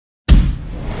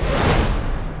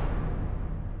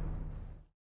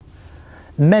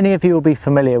Many of you will be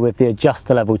familiar with the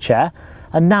Adjusta Level Chair,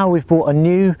 and now we've brought a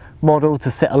new model to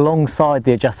sit alongside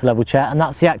the Adjusta Level Chair, and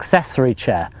that's the Accessory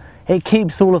Chair. It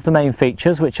keeps all of the main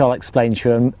features, which I'll explain to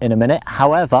you in a minute.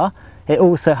 However, it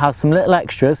also has some little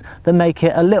extras that make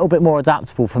it a little bit more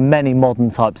adaptable for many modern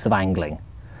types of angling.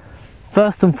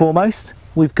 First and foremost,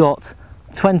 we've got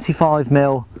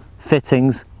 25mm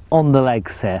fittings on the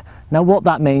legs here. Now what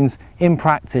that means in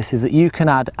practice is that you can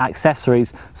add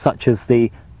accessories such as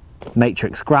the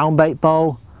matrix ground bait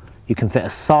bowl, you can fit a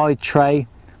side tray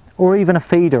or even a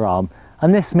feeder arm,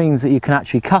 and this means that you can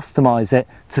actually customize it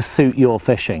to suit your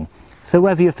fishing. So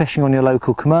whether you're fishing on your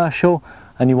local commercial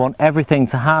and you want everything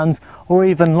to hand, or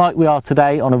even like we are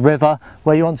today on a river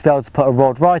where you want to be able to put a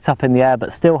rod right up in the air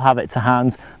but still have it to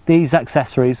hand, these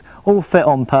accessories all fit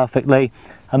on perfectly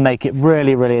and make it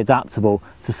really adaptable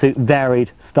to suit varied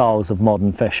styles of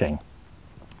modern fishing.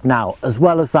 Now, as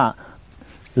well as that,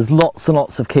 there's lots and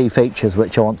lots of key features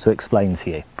which I want to explain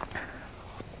to you.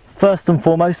 First and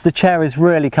foremost, the chair is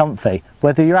really comfy.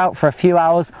 Whether you're out for a few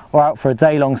hours or out for a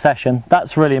day-long session,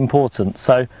 that's really important.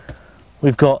 So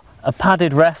we've got a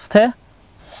padded rest here,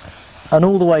 and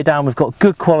all the way down we've got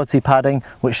good quality padding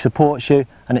which supports you,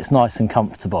 and it's nice and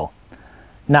comfortable.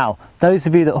 Now, those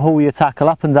of you that haul your tackle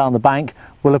up and down the bank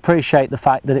will appreciate the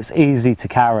fact that it's easy to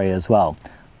carry as well.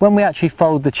 When we actually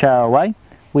fold the chair away,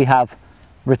 we have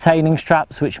retaining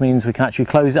straps, which means we can actually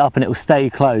close it up and it will stay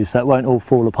closed so it won't all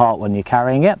fall apart when you're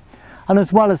carrying it. And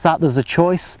as well as that, there's a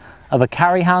choice of a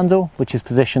carry handle which is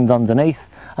positioned underneath,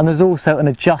 and there's also an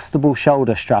adjustable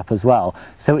shoulder strap as well,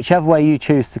 so whichever way you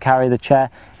choose to carry the chair,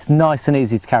 it's nice and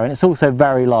easy to carry, and it's also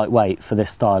very lightweight for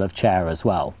this style of chair as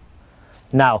well.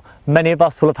 Now, many of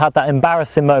us will have had that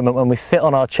embarrassing moment when we sit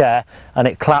on our chair and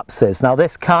it collapses. Now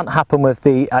this can't happen with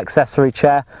the accessory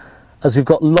chair, as we've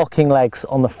got locking legs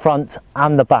on the front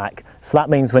and the back, so that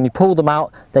means when you pull them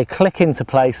out they click into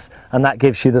place and that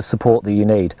gives you the support that you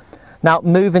need. Now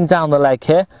moving down the leg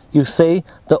here, you'll see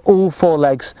that all four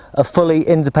legs are fully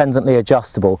independently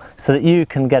adjustable so that you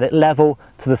can get it level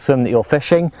to the swim that you're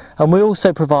fishing, and we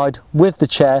also provide with the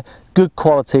chair good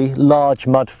quality large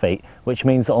mud feet, which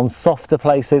means that on softer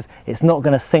places it's not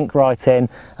going to sink right in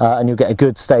and you'll get a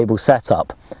good stable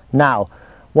setup. Now,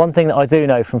 one thing that I do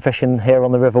know from fishing here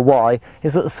on the River Wye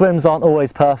is that the swims aren't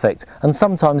always perfect, and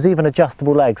sometimes even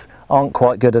adjustable legs aren't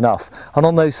quite good enough. And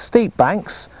on those steep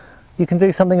banks, you can do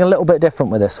something a little bit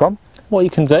different with this one. What you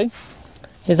can do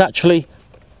is actually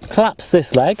collapse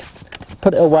this leg,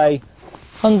 put it away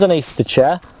underneath the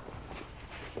chair,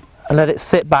 and let it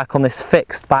sit back on this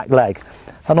fixed back leg.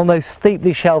 And on those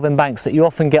steeply shelving banks that you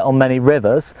often get on many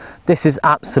rivers, this is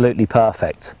absolutely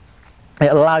perfect.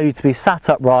 It'll allow you to be sat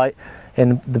upright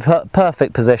in the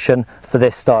perfect position for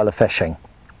this style of fishing.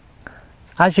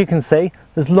 As you can see,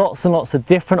 there's lots and lots of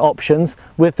different options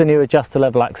with the new Adjusta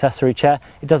Level Accessory Chair.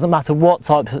 It doesn't matter what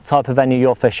type of venue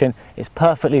you're fishing, it's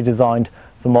perfectly designed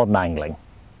for modern angling.